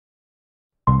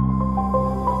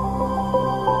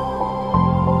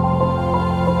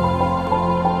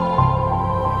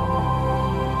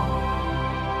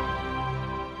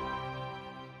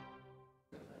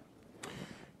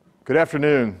Good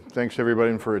afternoon. Thanks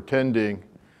everybody for attending.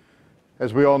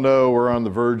 As we all know, we're on the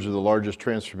verge of the largest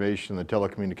transformation in the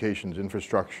telecommunications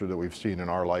infrastructure that we've seen in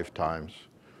our lifetimes.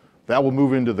 That will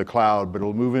move into the cloud, but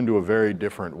it'll move into a very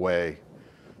different way.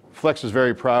 Flex is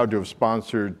very proud to have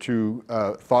sponsored two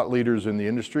thought leaders in the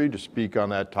industry to speak on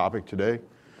that topic today.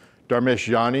 Dharmesh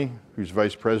Jani, who's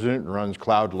Vice President and runs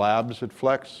Cloud Labs at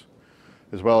Flex,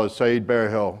 as well as Saeed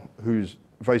Barahil, who's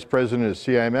Vice President of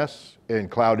CIMS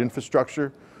and Cloud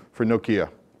Infrastructure for Nokia.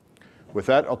 With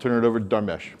that, I'll turn it over to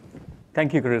Dharmesh.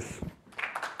 Thank you, Chris.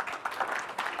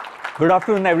 Good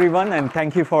afternoon, everyone, and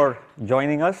thank you for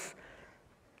joining us.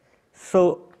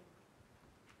 So,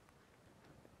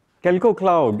 Telco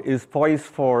Cloud is poised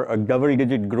for a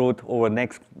double-digit growth over the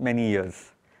next many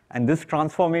years. And this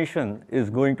transformation is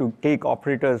going to take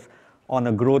operators on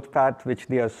a growth path which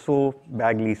they are so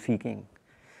badly seeking.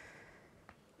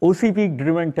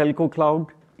 OCP-driven Telco Cloud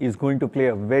is going to play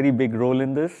a very big role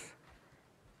in this.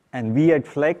 And we at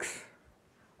Flex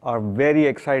are very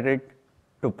excited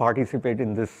to participate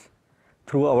in this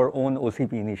through our own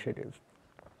OCP initiatives.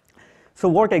 So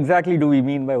what exactly do we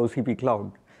mean by OCP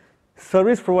Cloud?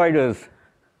 Service providers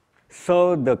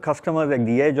serve the customers at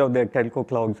the edge of their telco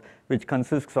clouds, which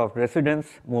consists of residents,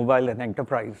 mobile, and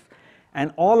enterprise.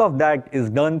 And all of that is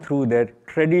done through their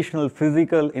traditional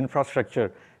physical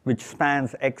infrastructure, which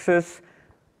spans access,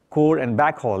 core, and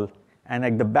backhaul. And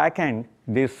at the back end,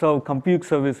 they serve compute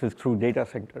services through data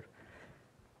center.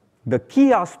 The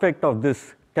key aspect of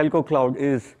this telco cloud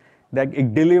is that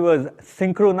it delivers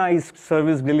synchronized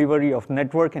service delivery of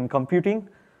network and computing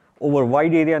over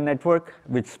wide area network,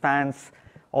 which spans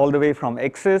all the way from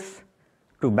access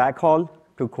to backhaul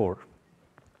to core.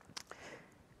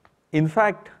 In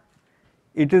fact,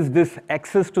 it is this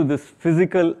access to this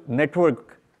physical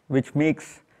network which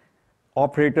makes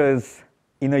operators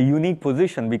in a unique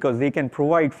position because they can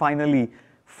provide finally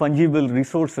fungible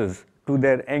resources to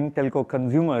their end telco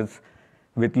consumers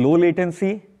with low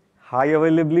latency, high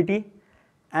availability,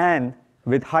 and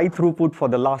with high throughput for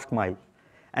the last mile.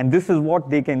 And this is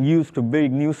what they can use to build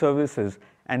new services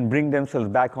and bring themselves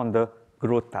back on the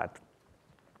growth path.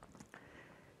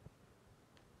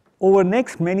 Over the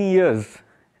next many years,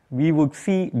 we would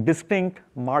see distinct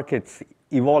markets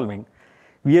evolving.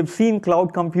 We have seen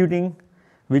cloud computing,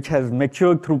 which has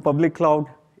matured through public cloud.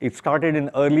 It started in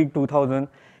early 2000,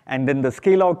 and then the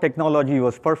scale-out technology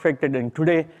was perfected, and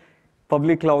today,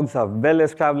 public clouds are well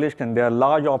established, and there are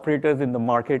large operators in the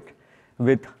market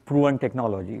with proven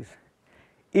technologies.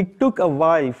 It took a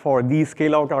while for these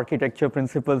scale-out architecture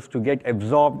principles to get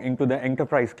absorbed into the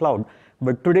enterprise cloud,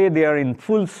 but today they are in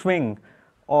full swing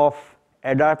of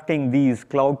adapting these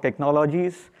cloud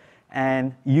technologies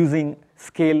and using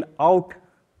scale-out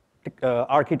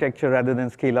architecture rather than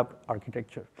scale-up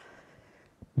architecture.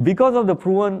 Because of the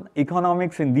proven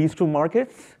economics in these two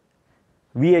markets,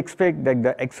 we expect that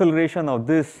the acceleration of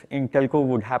this in telco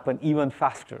would happen even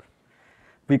faster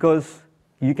because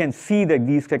you can see that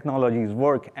these technologies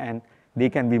work and they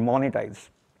can be monetized.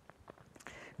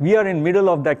 We are in middle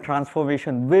of that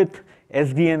transformation with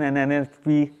SDN and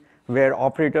NFV, where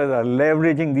operators are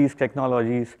leveraging these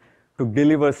technologies to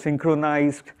deliver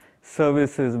synchronized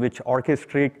services which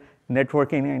orchestrate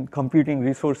networking and computing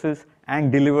resources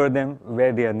and deliver them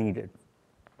where they are needed.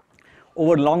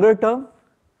 Over longer term,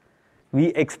 we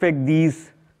expect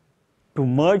these to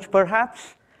merge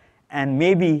perhaps, and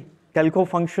maybe telco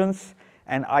functions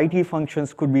and IT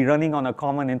functions could be running on a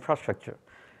common infrastructure.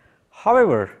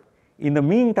 However, in the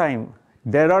meantime,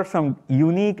 there are some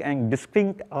unique and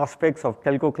distinct aspects of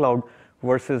telco cloud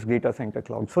versus data center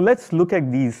cloud. So let's look at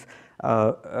these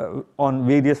on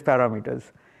various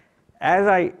parameters. As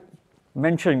I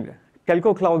mentioned,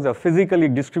 telco clouds are physically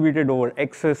distributed over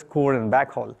access, core, and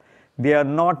backhaul. They are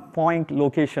not point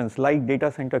locations like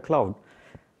data center cloud.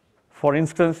 For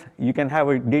instance, you can have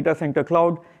a data center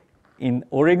cloud in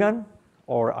Oregon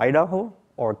or Idaho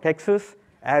or Texas,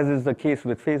 as is the case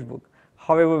with Facebook.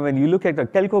 However, when you look at the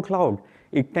telco cloud,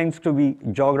 it tends to be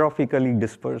geographically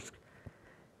dispersed.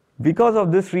 Because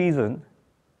of this reason,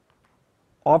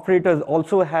 operators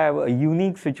also have a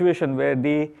unique situation where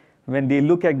when they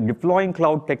look at deploying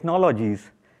cloud technologies,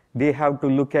 they have to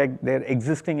look at their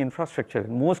existing infrastructure.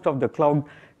 Most of the cloud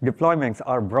deployments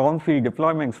are brownfield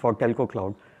deployments for telco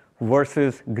cloud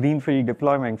versus greenfield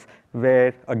deployments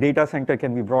where a data center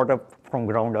can be brought up from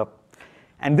ground up.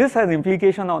 And this has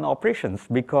implication on operations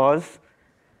because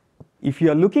if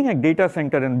you are looking at data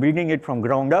center and building it from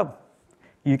ground up,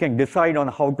 you can decide on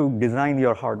how to design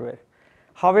your hardware.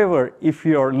 However, if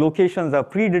your locations are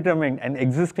predetermined and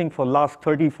existing for last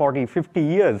 30, 40, 50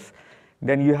 years,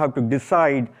 then you have to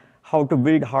decide how to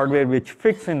build hardware which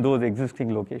fits in those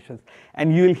existing locations.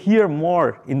 And you'll hear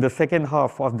more in the second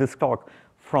half of this talk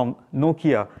from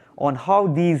Nokia on how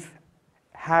these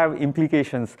have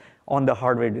implications on the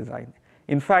hardware design.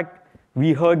 In fact,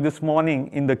 we heard this morning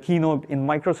in the keynote in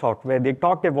Microsoft where they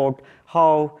talked about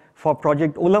how for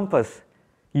Project Olympus,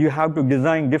 you have to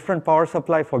design different power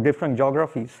supply for different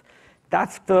geographies.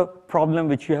 That's the problem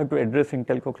which you have to address in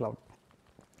telco cloud.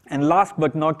 And last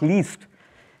but not least,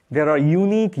 there are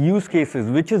unique use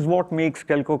cases, which is what makes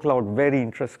telco cloud very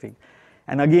interesting.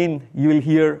 And again, you will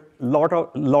hear a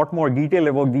lot more detail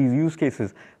about these use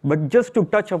cases. But just to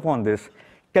touch upon this,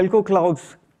 telco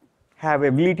clouds have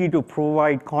ability to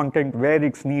provide content where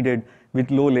it's needed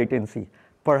with low latency.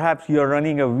 Perhaps you're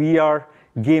running a VR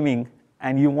gaming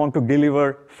and you want to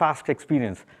deliver fast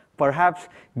experience. Perhaps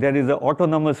there is an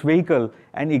autonomous vehicle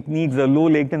and it needs a low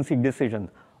latency decision.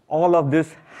 All of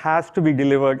this has to be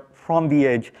delivered from the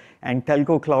edge, and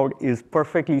telco cloud is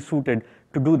perfectly suited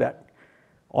to do that.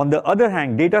 On the other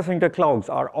hand, data center clouds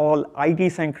are all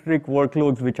IT-centric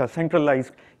workloads which are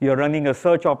centralized. You're running a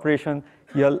search operation,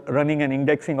 you're running an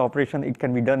indexing operation, it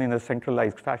can be done in a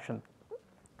centralized fashion.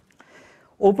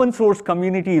 Open source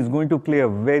community is going to play a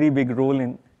very big role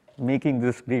in making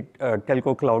this great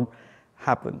telco cloud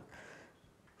happen.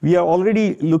 We are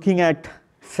already looking at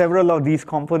several of these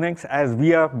components as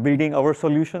we are building our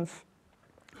solutions.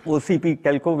 OCP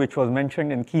Telco, which was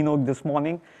mentioned in keynote this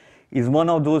morning, is one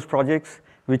of those projects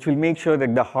which will make sure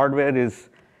that the hardware is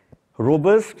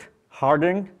robust,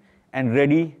 hardened, and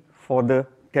ready for the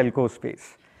telco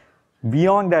space.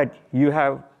 Beyond that, you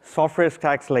have software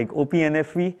stacks like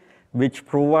OPNFV, which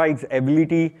provides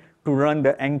ability to run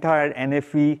the entire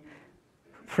NFV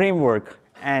framework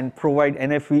and provide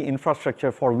NFV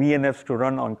infrastructure for VNFs to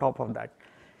run on top of that.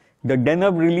 The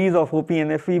DENUB release of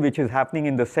OPNFV, which is happening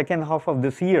in the second half of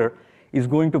this year, is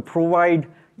going to provide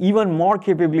even more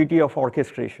capability of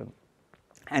orchestration.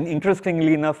 And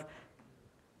interestingly enough,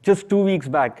 just 2 weeks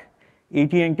back,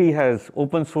 AT&T has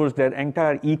open sourced their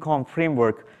entire ECOM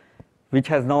framework, which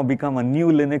has now become a new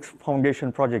Linux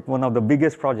Foundation project, one of the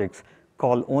biggest projects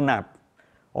called ONAP,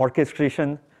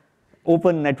 Orchestration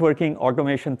Open Networking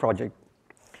Automation Project.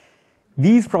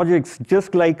 These projects,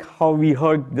 just like how we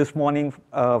heard this morning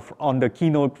on the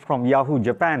keynote from Yahoo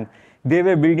Japan, they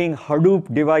were building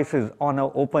Hadoop devices on an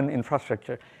open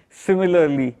infrastructure.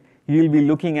 Similarly, you'll be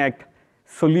looking at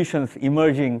solutions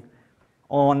emerging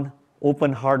on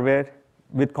open hardware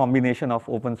with combination of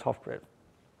open software.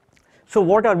 So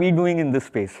what are we doing in this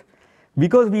space?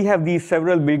 Because we have these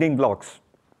several building blocks,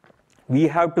 we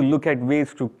have to look at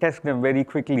ways to test them very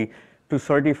quickly, to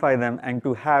certify them, and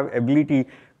to have ability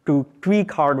to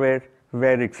tweak hardware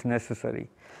where it's necessary.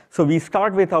 So we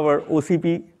start with our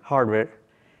OCP hardware,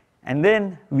 and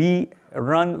then we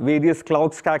run various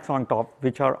cloud stacks on top,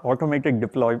 which are automated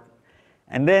deployed.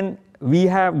 And then we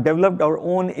have developed our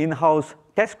own in-house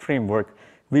test framework,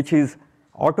 which is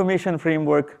automation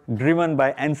framework driven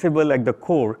by Ansible at the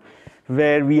core,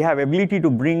 where we have ability to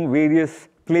bring various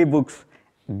playbooks,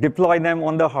 deploy them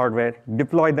on the hardware,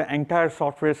 deploy the entire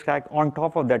software stack on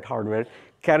top of that hardware,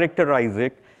 characterize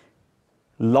it,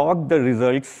 log the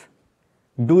results,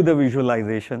 do the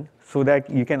visualization so that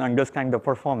you can understand the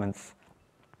performance.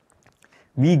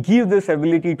 We give this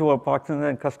ability to our partners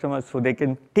and customers so they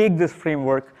can take this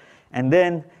framework and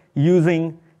then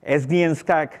using SDN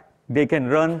stack, they can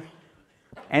run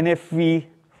NFV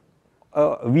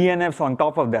VNFs on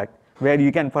top of that, where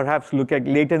you can perhaps look at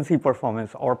latency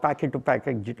performance or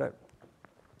packet-to-packet jitter.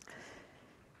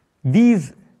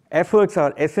 These efforts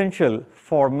are essential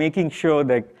for making sure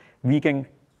that we can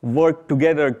work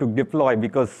together to deploy,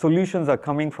 because solutions are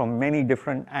coming from many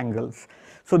different angles.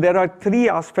 So there are 3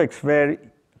 aspects where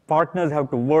partners have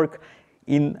to work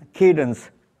in cadence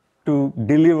to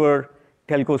deliver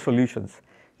telco solutions.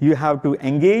 You have to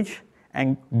engage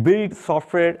and build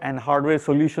software and hardware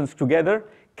solutions together,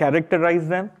 characterize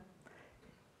them.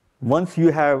 Once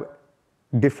you have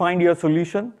defined your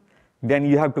solution, then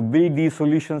you have to build these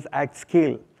solutions at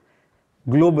scale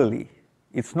globally.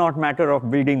 It's not a matter of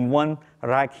building one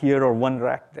rack here or one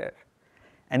rack there.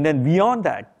 And then beyond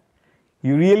that,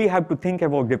 you really have to think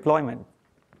about deployment.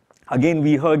 Again,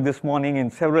 we heard this morning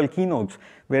in several keynotes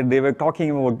where they were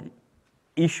talking about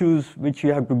issues which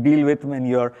you have to deal with when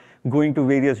you're going to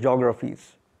various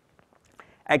geographies.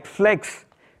 At Flex,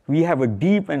 we have a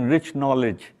deep and rich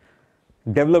knowledge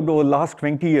developed over the last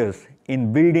 20 years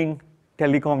in building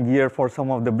telecom gear for some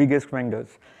of the biggest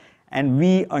vendors. And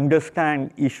we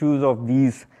understand issues of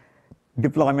these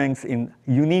deployments in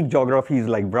unique geographies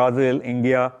like Brazil,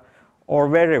 India, or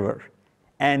wherever.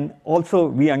 And also,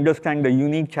 we understand the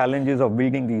unique challenges of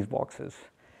building these boxes.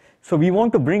 So we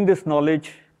want to bring this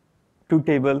knowledge to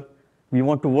table. We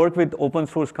want to work with open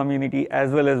source community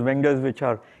as well as vendors which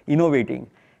are innovating.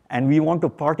 And we want to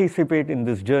participate in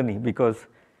this journey because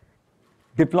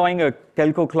deploying a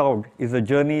telco cloud is a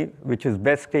journey which is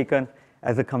best taken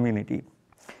as a community.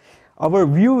 Our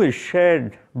view is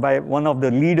shared by one of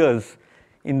the leaders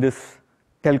in this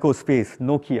telco space,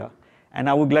 Nokia. And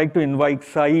I would like to invite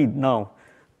Saeed now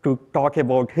to talk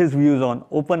about his views on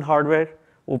open hardware,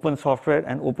 open software,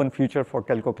 and open future for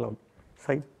telco cloud.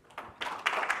 Saeed?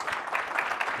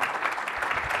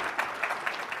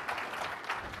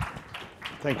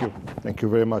 Thank you. Thank you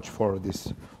very much for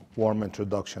this warm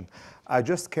introduction. I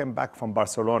just came back from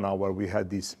Barcelona where we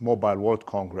had this Mobile World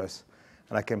Congress,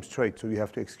 and I came straight, so you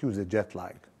have to excuse the jet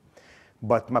lag.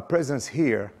 But my presence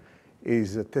here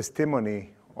is a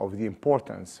testimony of the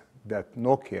importance that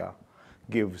Nokia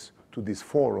gives to this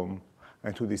forum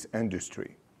and to this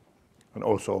industry. And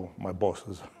also my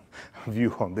boss's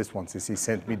view on this one, since he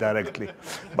sent me directly.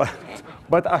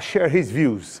 But I share his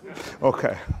views.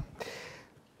 Okay.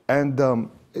 And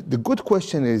the good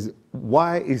question is,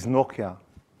 why is Nokia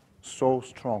so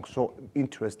strong, so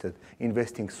interested,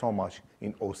 investing so much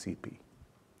in OCP?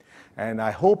 And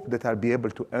I hope that I'll be able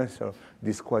to answer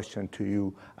this question to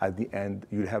you at the end.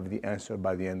 You'll have the answer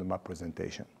by the end of my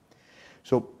presentation.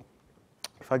 So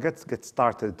if I get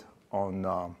started on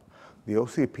the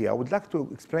OCP, I would like to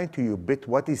explain to you a bit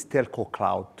what is Telco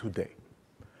Cloud today.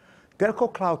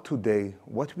 Telco Cloud today,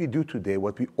 what we do today,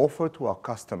 what we offer to our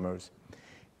customers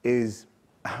is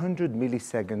 100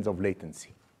 milliseconds of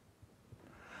latency.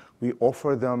 We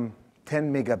offer them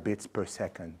 10 megabits per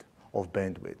second of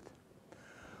bandwidth.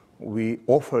 We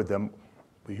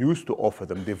used to offer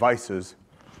them devices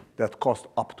that cost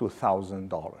up to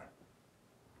 $1,000.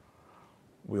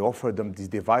 We offer them these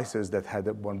devices that had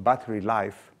one battery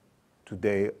life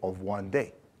today of 1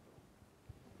 day.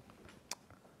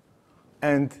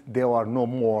 And there are no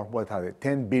more,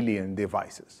 10 billion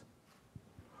devices.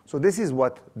 So this is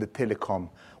what the telecom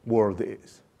world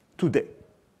is today.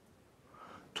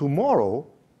 Tomorrow,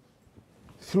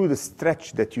 through the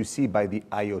stretch that you see by the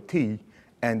IoT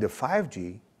and the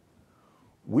 5G,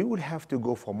 we will have to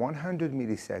go from 100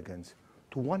 milliseconds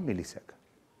to 1 millisecond.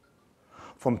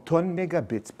 From 10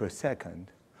 megabits per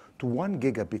second to 1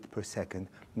 gigabit per second,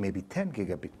 maybe 10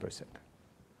 gigabit per second.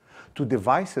 To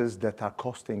devices that are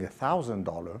costing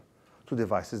 $1,000 to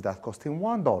devices that are costing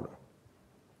 $1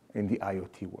 in the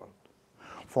IoT world.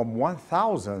 From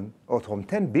 1,000 or from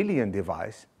 10 billion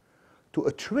device to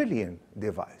a trillion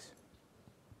device.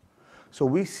 So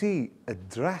we see a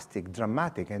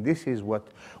dramatic, and this is what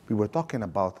we were talking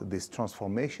about, this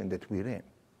transformation that we're in.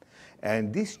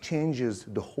 And this changes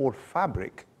the whole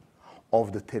fabric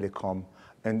of the telecom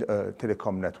and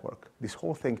telecom network. This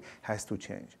whole thing has to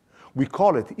change. We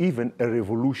call it even a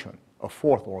revolution, a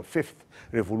fourth or a fifth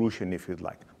revolution, if you'd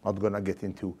like. Not going to get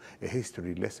into a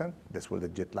history lesson. That's where the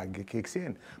jet lag kicks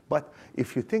in. But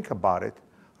if you think about it,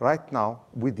 right now,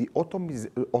 with the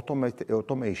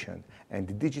automation and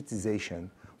the digitization,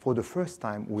 for the first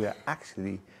time, we are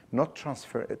actually not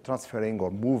transferring or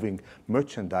moving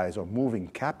merchandise or moving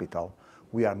capital.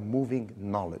 We are moving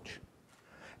knowledge.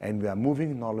 And we are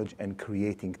moving knowledge and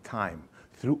creating time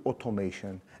through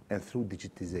automation and through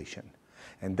digitization.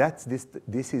 And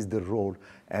this is the role,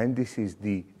 and this is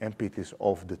the impetus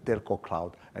of the telco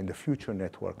cloud and the future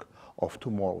network of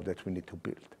tomorrow that we need to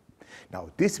build. Now,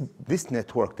 this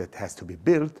network that has to be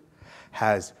built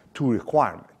has two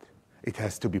requirements. It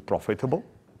has to be profitable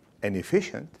and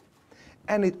efficient,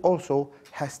 and it also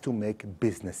has to make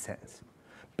business sense.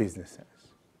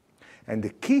 And the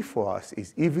key for us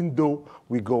is, even though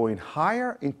we go in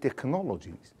higher in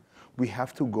technologies, we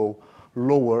have to go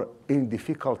lower in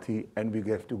difficulty, and we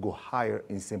have to go higher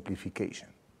in simplification.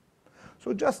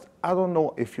 So I don't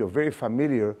know if you're very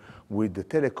familiar with the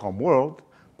telecom world,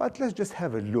 but let's just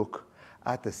have a look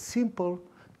at a simple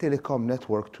telecom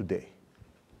network today.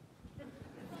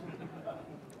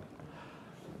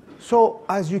 So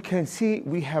as you can see,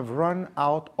 we have run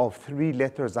out of 3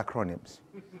 letters acronyms.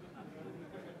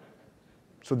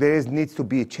 So there needs to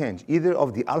be a change, either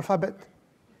of the alphabet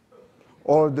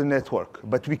or the network,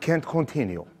 but we can't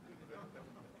continue.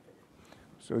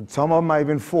 So some of them are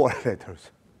even 4 letters.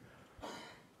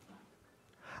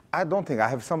 I don't think, I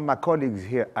have some of my colleagues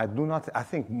here, I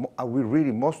think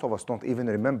most of us don't even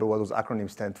remember what those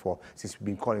acronyms stand for, since we've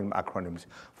been calling them acronyms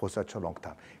for such a long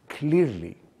time.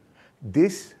 Clearly,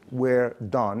 these were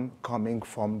done coming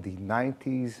from the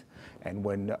 90s, and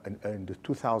when in the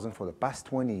 2000s, for the past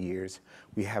 20 years,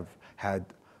 we have had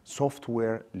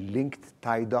software linked,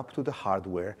 tied up to the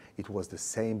hardware. It was the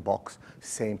same box,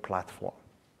 same platform.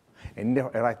 And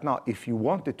right now, if you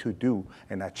wanted to do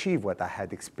and achieve what I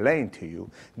had explained to you,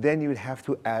 then you would have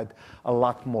to add a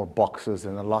lot more boxes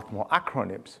and a lot more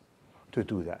acronyms to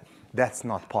do that. That's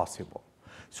not possible.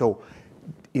 So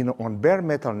on bare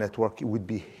metal network, it would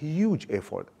be huge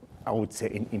effort, I would say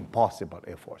an impossible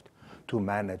effort, to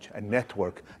manage a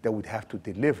network that would have to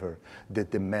deliver the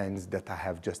demands that I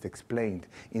have just explained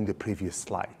in the previous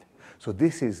slide. So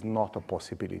this is not a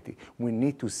possibility. We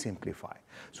need to simplify.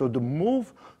 So the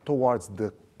move towards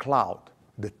the cloud,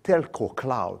 the telco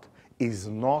cloud, is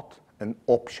not an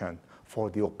option for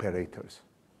the operators.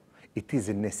 It is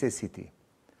a necessity.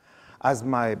 As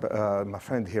my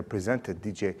friend here presented,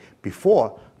 DJ,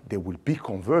 before, there will be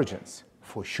convergence,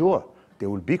 for sure. There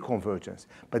will be convergence,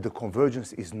 but the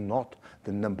convergence is not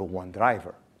the number one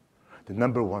driver. The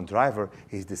number one driver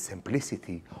is the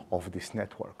simplicity of this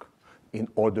network in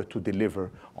order to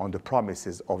deliver on the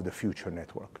promises of the future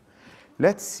network.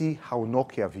 Let's see how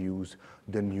Nokia views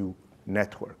the new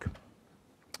network.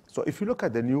 So if you look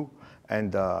at the new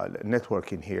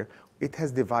network in here, it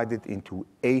has divided into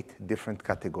 8 different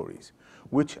categories,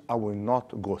 which I will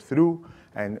not go through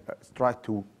and try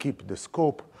to keep the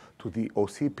scope to the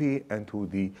OCP and to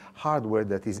the hardware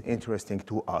that is interesting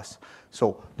to us.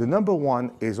 So the number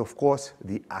one is, of course,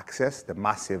 the access, the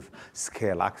massive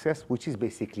scale access, which is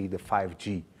basically the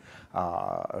 5G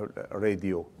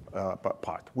radio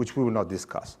part, which we will not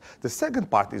discuss. The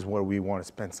second part is where we want to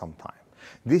spend some time.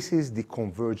 This is the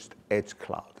converged edge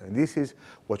cloud. And this is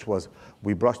what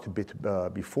we brushed a bit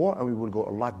before, and we will go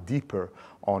a lot deeper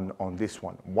on this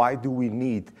one. Why do we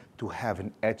need to have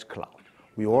an edge cloud?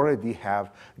 We already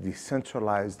have the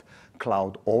centralized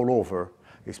cloud all over,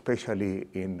 especially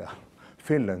in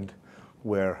Finland,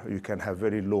 where you can have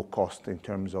very low cost in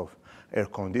terms of air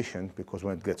condition, because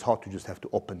when it gets hot, you just have to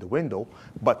open the window.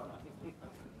 But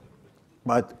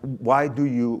why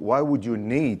would you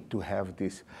need to have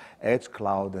this edge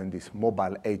cloud and this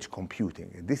mobile edge computing?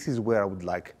 And this is where I would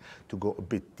like to go a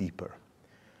bit deeper.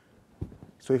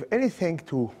 So if anything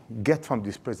to get from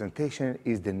this presentation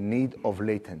is the need of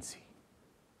latency.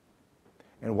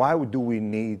 And why do we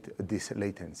need this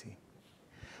latency?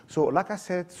 So like I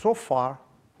said, so far,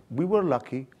 we were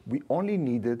lucky. We only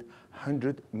needed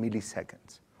 100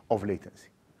 milliseconds of latency.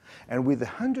 And with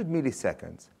 100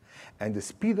 milliseconds and the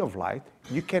speed of light,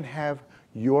 you can have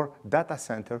your data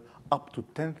center up to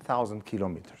 10,000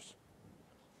 kilometers,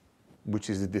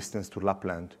 which is the distance to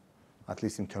Lapland, at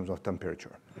least in terms of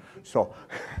temperature. So,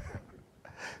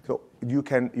 so you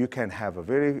can have a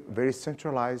very, very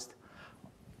centralized.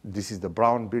 This is the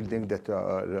brown building,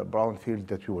 the brown field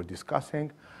that we were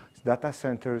discussing. It's data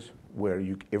centers where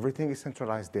everything is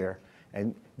centralized there,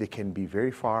 and they can be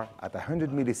very far at 100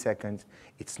 milliseconds.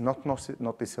 It's not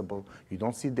noticeable. You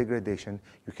don't see degradation.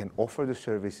 You can offer the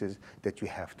services that you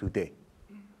have today.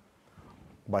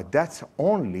 But that's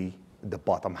only the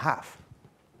bottom half.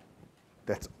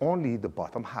 That's only the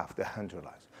bottom half, the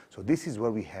centralized. So this is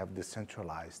where we have the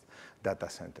centralized data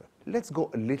center. Let's go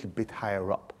a little bit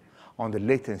higher up on the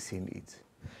latency needs.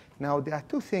 Now, there are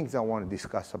 2 things I want to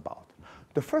discuss about.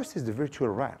 The first is the virtual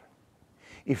RAN.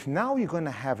 If now you're going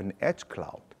to have an edge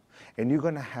cloud, and you're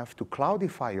going to have to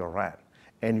cloudify your RAN,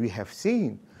 and we have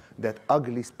seen that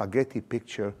ugly spaghetti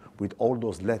picture with all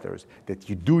those letters that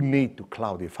you do need to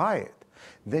cloudify it,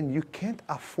 then you can't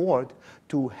afford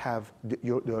to have the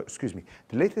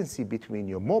latency between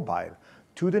your mobile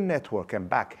to the network and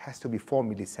back has to be 4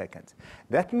 milliseconds.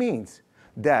 That means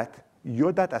that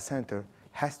your data center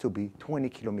has to be 20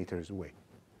 kilometers away.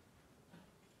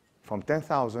 From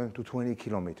 10,000 to 20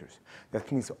 kilometers.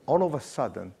 That means all of a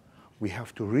sudden, we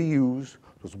have to reuse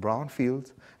those brown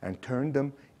fields and turn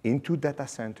them into data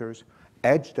centers,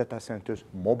 edge data centers,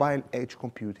 mobile edge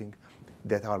computing,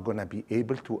 that are going to be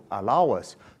able to allow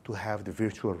us to have the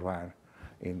virtual RAN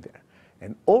in there.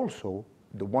 And also,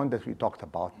 the one that we talked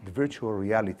about, the virtual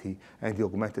reality and the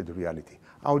augmented reality.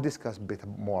 I'll discuss a bit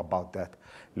more about that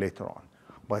later on.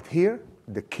 But here,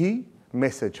 the key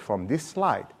message from this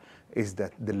slide is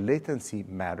that the latency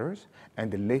matters,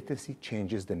 and the latency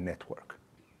changes the network.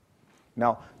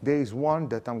 Now, there is one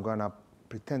that I'm going to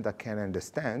pretend I can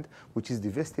understand, which is the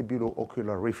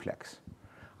vestibulo-ocular reflex.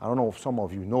 I don't know if some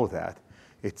of you know that.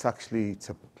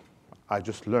 I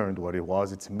just learned what it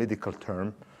was. It's a medical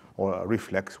term, or a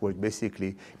reflex, where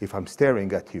basically, if I'm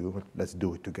staring at you, let's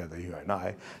do it together, you and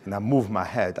I move my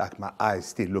head, my eyes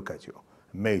still look at you.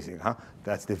 Amazing, huh?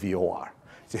 That's the VOR.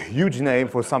 It's a huge name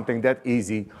for something that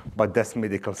easy, but that's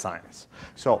medical science.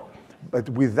 So, but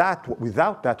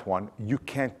without that one, you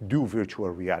can't do virtual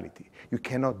reality. You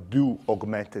cannot do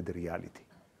augmented reality,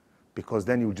 because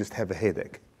then you just have a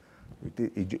headache.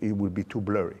 It will be too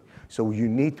blurry. So you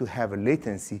need to have a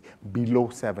latency below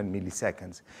 7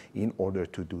 milliseconds in order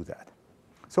to do that.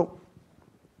 So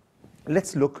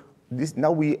let's look.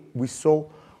 Now we saw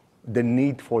the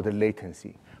need for the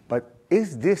latency. But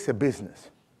is this a business?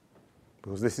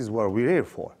 Because this is what we're here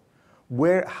for.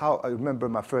 I remember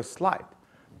my first slide.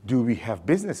 Do we have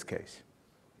business case?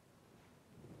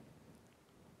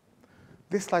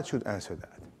 This slide should answer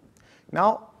that.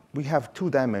 Now, we have two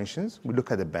dimensions. We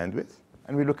look at the bandwidth,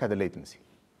 and we look at the latency.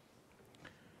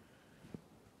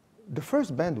 The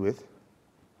first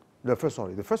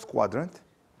quadrant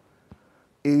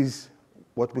is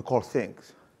what we call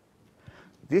things.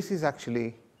 This is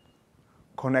actually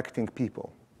connecting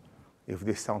people, if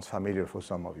this sounds familiar for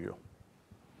some of you.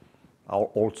 Our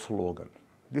old slogan.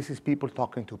 This is people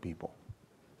talking to people.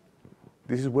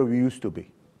 This is where we used to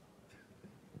be.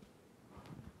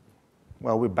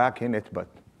 Well, we're back in it, but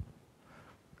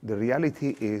the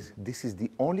reality is this is the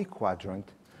only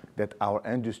quadrant that our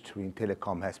industry in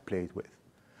telecom has played with.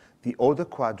 The other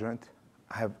quadrant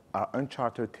are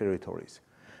uncharted territories.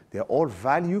 They're all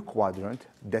value quadrant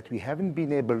that we haven't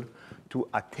been able to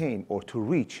attain or to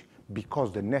reach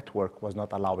because the network was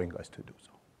not allowing us to do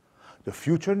so. The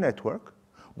future network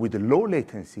with the low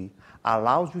latency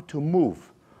allows you to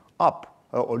move up,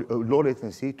 or low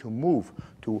latency to move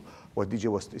to what DJ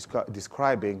was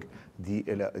describing, the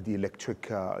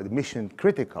mission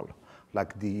critical,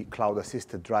 like the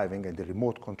cloud-assisted driving and the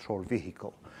remote control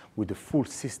vehicle with the full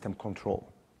system control.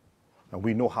 And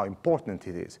we know how important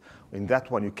it is. In that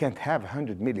one, you can't have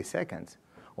 100 milliseconds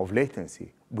of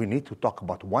latency. We need to talk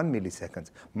about 1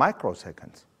 millisecond,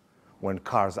 microseconds, when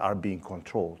cars are being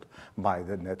controlled by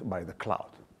the cloud.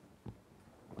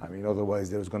 I mean, otherwise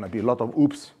there's going to be a lot of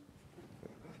oops.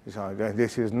 So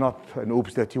this is not an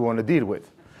oops that you want to deal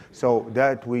with. So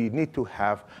that we need to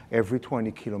have every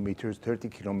 20 kilometers, 30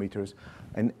 kilometers,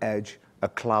 an edge, a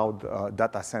cloud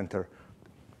data center,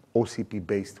 OCP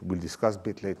based, we'll discuss a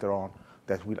bit later on,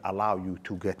 that will allow you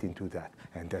to get into that.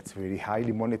 And that's very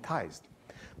highly monetized.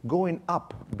 Going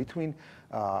up between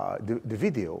the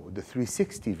video, the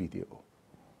 360 video,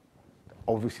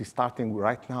 obviously starting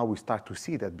right now, we start to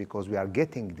see that because we are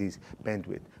getting this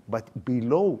bandwidth. But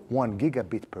below 1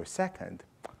 gigabit per second,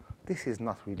 this is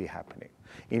not really happening.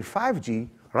 In 5G,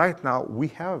 right now, we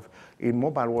have, in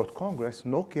Mobile World Congress,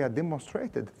 Nokia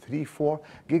demonstrated 3-4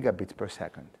 gigabits per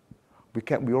second.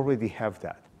 We already have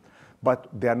that. But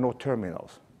there are no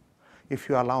terminals. If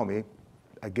you allow me,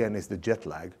 again, it's the jet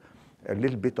lag, a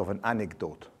little bit of an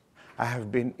anecdote. I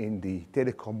have been in the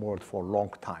telecom world for a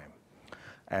long time.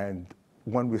 And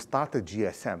when we started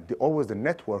GSM, always the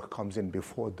network comes in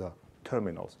before the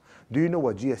terminals. Do you know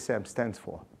what GSM stands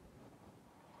for?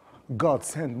 God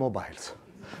send mobiles.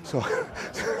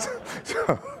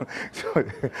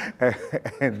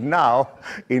 And now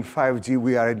in 5G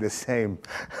we are in the same,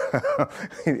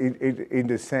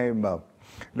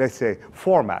 let's say,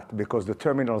 format, because the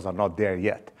terminals are not there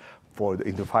yet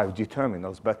in the 5G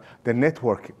terminals, but the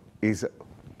network is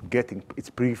it's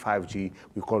pre-5G,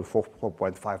 we call it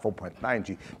 4.5,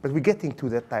 4.9G, but we're getting to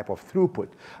that type of throughput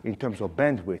in terms of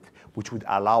bandwidth, which would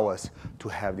allow us to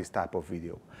have this type of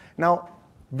video. Now,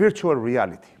 virtual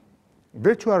reality.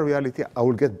 Virtual reality, I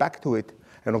will get back to it,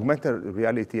 and augmented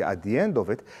reality at the end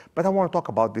of it, but I want to talk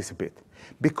about this a bit,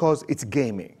 because it's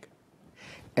gaming.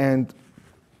 And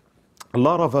a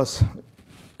lot of us,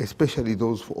 especially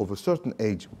those of a certain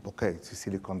age, okay, it's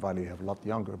Silicon Valley, you have a lot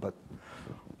younger, but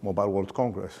Mobile World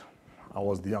Congress, I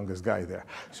was the youngest guy there.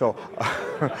 So,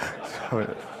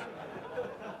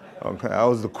 okay, I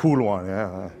was the cool one,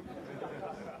 yeah.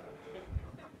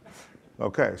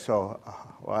 Okay, so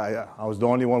I was the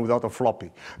only one without a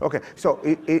floppy. Okay, so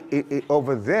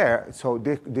over there, so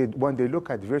when they look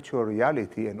at virtual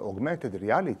reality and augmented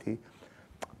reality,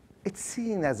 it's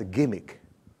seen as a gimmick.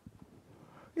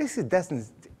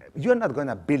 You're not going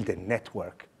to build a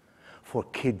network for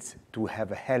kids to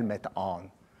have a helmet on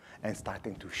and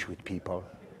starting to shoot people.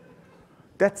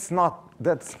 That's not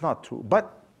true.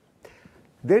 But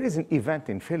there is an event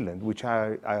in Finland, which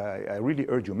I really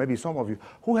urge you, maybe some of you,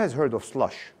 who has heard of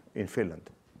slush in Finland?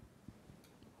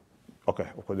 Okay,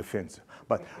 the Finns.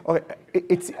 But okay,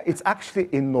 it's actually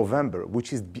in November,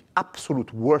 which is the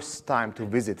absolute worst time to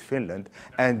visit Finland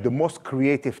and the most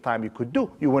creative time you could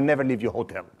do. You will never leave your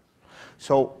hotel.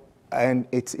 So, and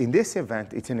it's in this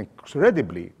event, it's an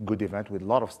incredibly good event with a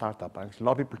lot of startups. A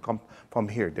lot of people come from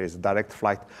here. There's a direct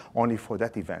flight only for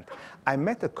that event. I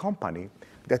met a company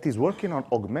that is working on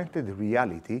augmented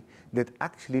reality that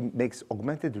actually makes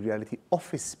augmented reality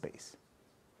office space.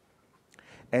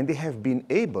 And they have been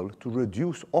able to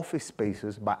reduce office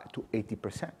spaces to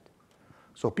 80%.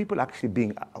 So people actually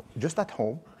being just at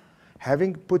home,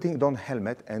 putting on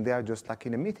helmet, and they are just like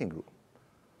in a meeting room.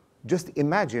 Just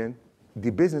imagine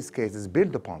the business cases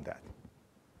built upon that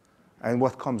and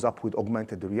what comes up with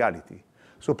augmented reality.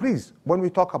 So please, when we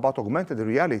talk about augmented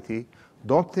reality,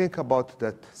 don't think about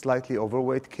that slightly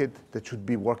overweight kid that should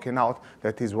be working out,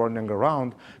 that is running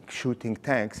around shooting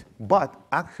tanks, but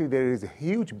actually there is a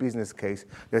huge business case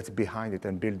that's behind it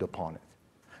and built upon it.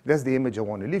 That's the image I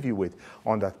want to leave you with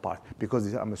on that part,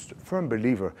 because I'm a firm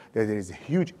believer that there is a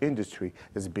huge industry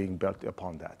that's being built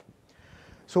upon that.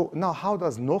 So now how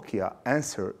does Nokia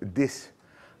answer this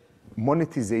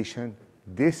monetization,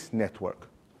 this network?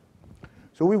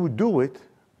 So we would do it,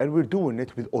 and we're doing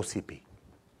it with OCP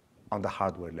on the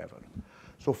hardware level.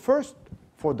 So first,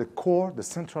 for the core, the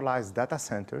centralized data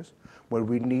centers, where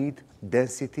we need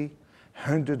density,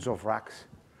 hundreds of racks,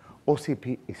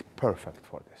 OCP is perfect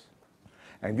for this.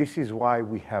 And this is why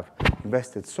we have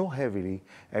invested so heavily,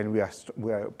 and we are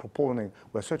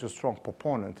such a strong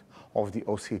proponent of the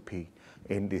OCP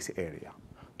in this area,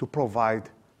 to provide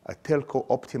a telco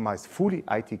optimized, fully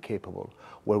IT capable,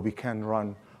 where we can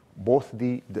run both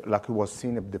like it was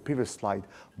seen in the previous slide,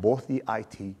 both the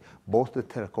IT, both the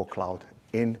telco cloud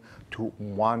into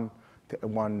one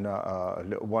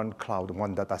cloud,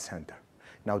 one data center.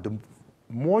 Now, the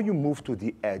more you move to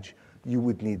the edge, you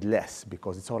would need less,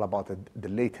 because it's all about the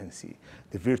latency,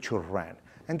 the virtual RAN.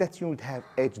 And that you would have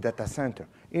edge data center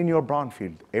in your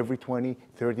brownfield every 20,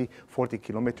 30, 40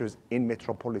 kilometers in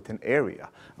metropolitan area,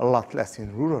 a lot less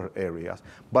in rural areas.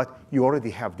 But you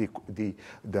already have the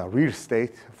real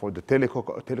estate for the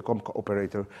telecom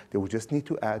operator. They would just need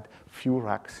to add few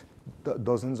racks,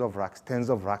 dozens of racks, tens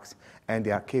of racks, and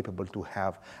they are capable to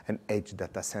have an edge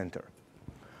data center.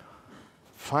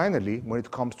 Finally, when it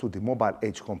comes to the mobile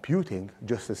edge computing,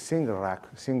 just a single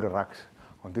racks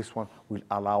on this one will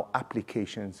allow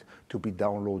applications to be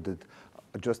downloaded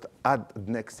just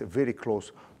next, very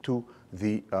close to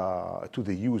the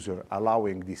user,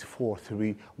 allowing this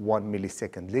 431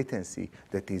 millisecond latency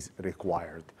that is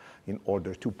required in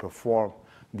order to perform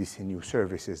these new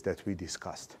services that we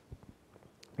discussed.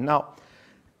 Now,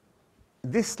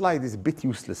 this slide is a bit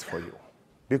useless for you,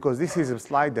 because this is a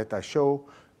slide that I show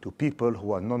to people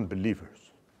who are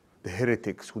non-believers, the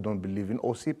heretics who don't believe in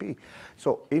OCP.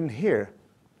 So in here,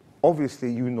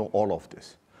 obviously, you know all of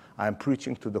this. I'm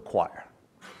preaching to the choir.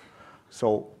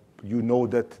 So you know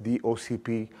that the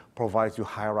OCP provides you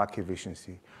high rack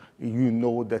efficiency. You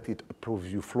know that it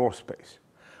improves you floor space.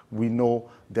 We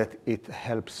know that it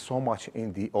helps so much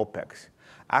in the OpEx.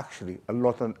 Actually,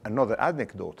 another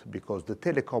anecdote, because the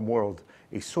telecom world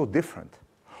is so different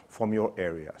from your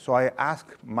area. So I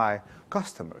ask my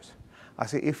customers, I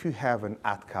say, if you have an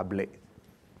ATCA blade,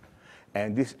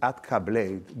 and this ATCA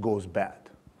blade goes bad,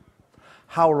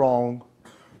 how long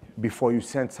before you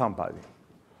send somebody?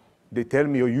 They tell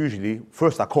me, usually,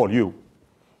 first I call you,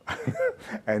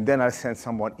 and then I send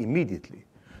someone immediately.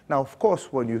 Now, of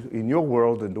course, when you, in your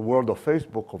world, in the world of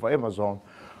Facebook, of Amazon,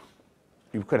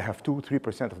 you could have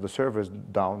 2-3% of the servers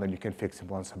down, and you can fix it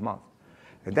once a month.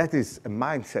 And that is a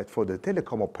mindset for the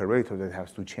telecom operator that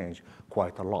has to change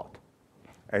quite a lot.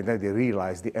 And then they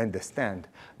realize, they understand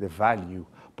the value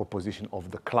proposition of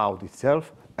the cloud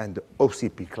itself and the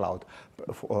OCP cloud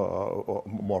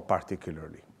more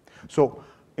particularly. So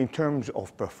in terms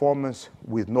of performance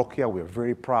with Nokia, we're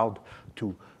very proud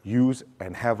to use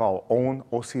and have our own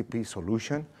OCP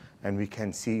solution. And we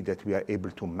can see that we are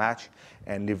able to match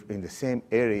and live in the same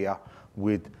area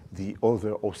with the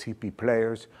other OCP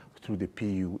players through the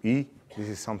PUE. This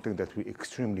is something that we're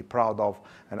extremely proud of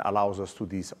and allows us to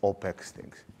these OpEx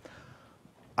things.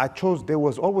 There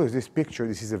was always this picture,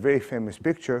 this is a very famous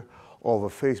picture of a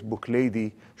Facebook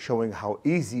lady showing how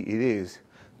easy it is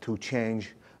to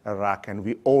change a rack, and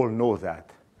we all know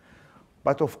that.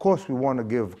 But of course, we want to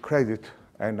give credit,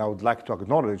 and I would like to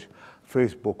acknowledge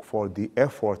Facebook for the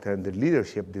effort and the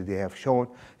leadership that they have shown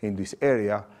in this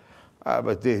area,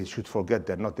 but they should forget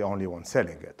they're not the only one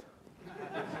selling it.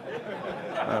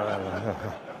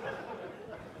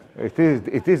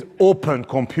 It is open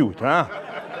compute, huh?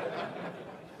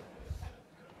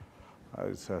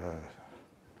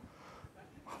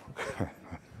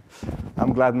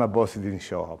 I'm glad my boss didn't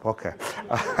show up. Okay.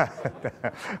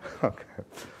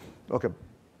 Okay.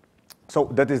 So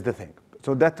that is the thing.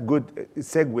 So that's good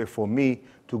segue for me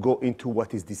to go into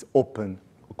what is this open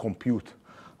compute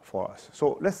for us.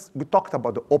 So we talked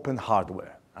about the open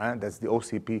hardware, and that's the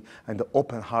OCP, and the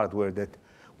open hardware that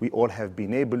we all have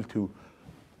been able to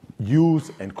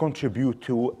use and contribute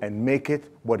to and make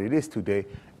it what it is today,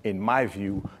 in my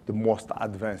view, the most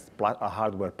advanced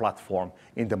hardware platform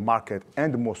in the market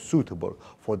and the most suitable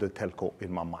for the telco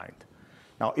in my mind.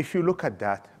 Now, if you look at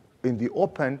that, in the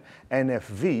open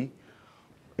NFV,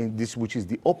 in this, which is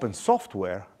the open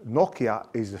software, Nokia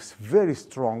is a very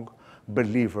strong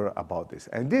believer about this.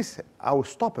 And this, I will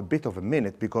stop a bit of a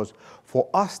minute, because for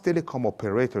us telecom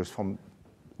operators from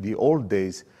the old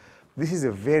days, this is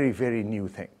a very, very new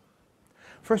thing.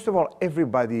 First of all,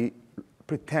 everybody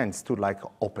pretends to like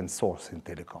open source in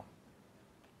telecom.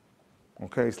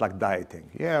 Okay, it's like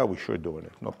dieting. Yeah, we should do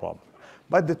it, no problem.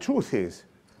 But the truth is,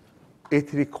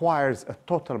 it requires a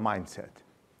total mindset.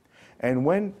 And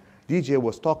when DJ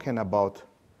was talking about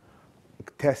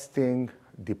testing,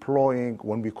 deploying,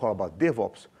 when we call about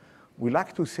DevOps, we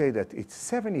like to say that it's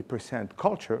 70%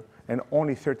 culture and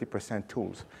only 30%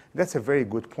 tools. That's a very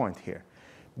good point here.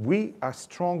 We are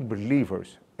strong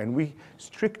believers, and we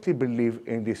strictly believe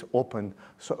in this open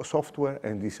software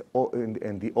and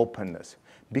the openness,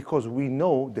 because we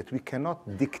know that we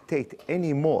cannot dictate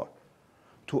anymore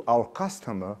to our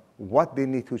customer what they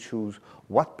need to choose,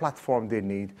 what platform they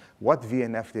need, what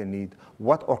VNF they need,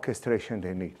 what orchestration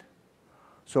they need.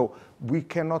 So we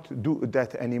cannot do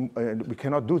that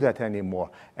anymore.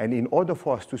 And in order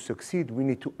for us to succeed, we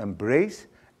need to embrace,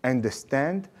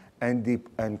 understand,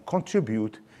 and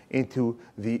contribute into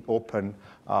the open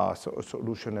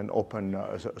solution and open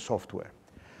software.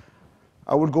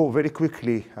 I will go very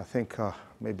quickly. I think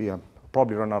maybe I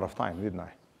probably run out of time, didn't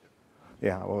I?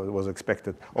 Yeah, well, it was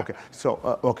expected. Okay,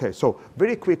 so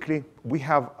very quickly, we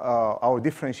have our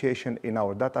differentiation in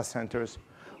our data centers.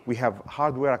 We have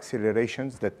hardware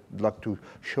accelerations that I'd like to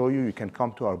show you. You can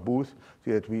come to our booth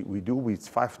that we do. It's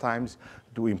 5 times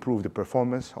to improve the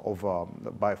performance of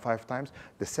by 5 times.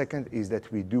 The second is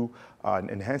that we do an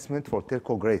enhancement for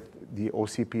telco grade, the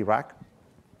OCP rack.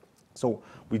 So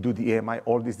we do the AMI.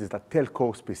 All this is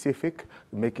telco specific,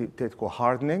 make it telco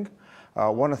hardening.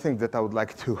 One of the things that I would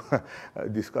like to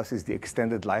discuss is the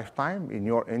extended lifetime. In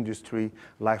your industry,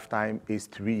 lifetime is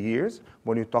 3 years.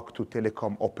 When you talk to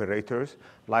telecom operators,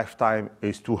 lifetime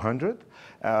is 200.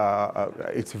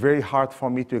 It's very hard for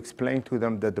me to explain to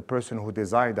them that the person who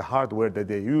designed the hardware that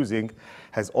they're using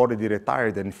has already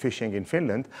retired and fishing in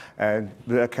Finland, and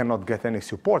they cannot get any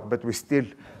support, but we still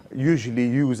usually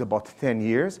use about 10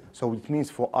 years. So it means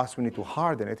for us, we need to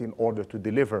harden it in order to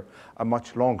deliver a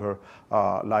much longer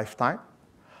lifetime.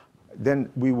 Then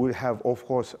we will have, of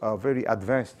course, a very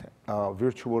advanced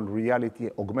virtual reality,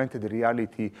 augmented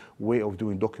reality way of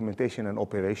doing documentation and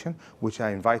operation, which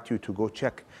I invite you to go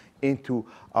check into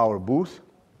our booth.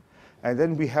 And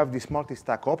then we have this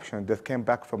multi-stack option that came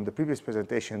back from the previous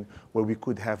presentation, where we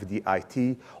could have the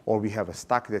IT, or we have a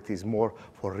stack that is more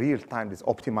for real time, that's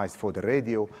optimized for the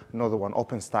radio, another one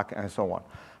open stack, and so on.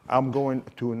 I'm going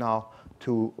to now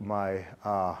to my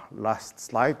last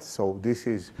slide. So this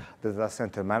is the data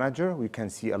center manager. We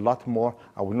can see a lot more.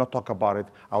 I will not talk about it.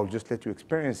 I will just let you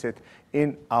experience it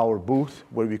in our booth,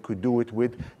 where we could do it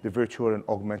with the virtual and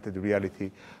augmented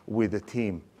reality with the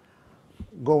team.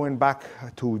 Going back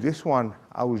to this one,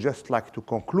 I would just like to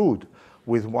conclude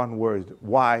with one word: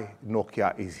 why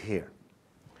Nokia is here.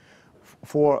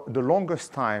 For the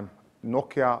longest time,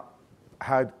 Nokia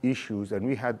had issues, and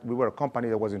we were a company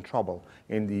that was in trouble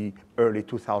in the early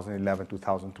 2011,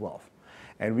 2012.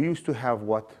 And we used to have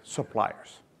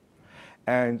suppliers.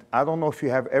 And I don't know if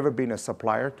you have ever been a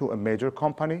supplier to a major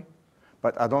company,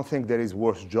 but I don't think there is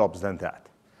worse jobs than that.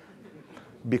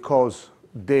 Because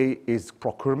is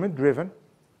procurement driven,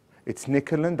 it's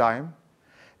nickel and dime,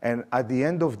 and at the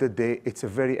end of the day, it's a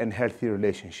very unhealthy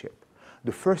relationship.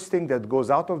 The first thing that goes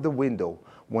out of the window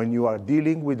when you are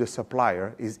dealing with a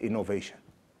supplier is innovation,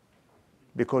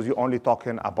 because you're only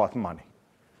talking about money.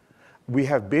 We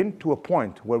have been to a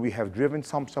point where we have driven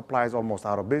some suppliers almost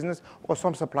out of business, or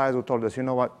some suppliers who told us, you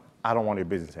know what, I don't want your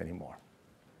business anymore.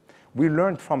 We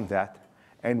learned from that,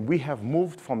 and we have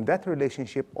moved from that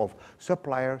relationship of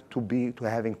supplier to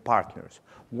having partners.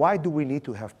 Why do we need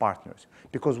to have partners?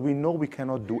 Because we know we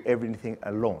cannot do everything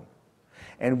alone.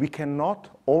 And we cannot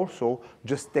also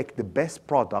just take the best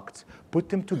products, put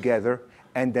them together,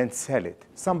 and then sell it.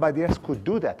 Somebody else could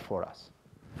do that for us.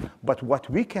 But what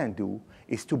we can do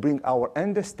is to bring our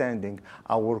understanding,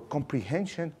 our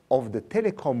comprehension of the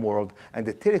telecom world and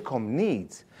the telecom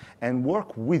needs, and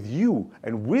work with you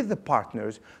and with the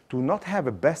partners to not have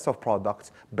a best of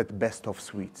products, but best of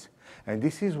suites. And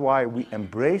this is why we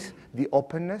embrace the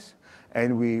openness,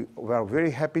 and we are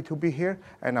very happy to be here,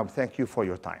 and I thank you for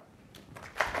your time.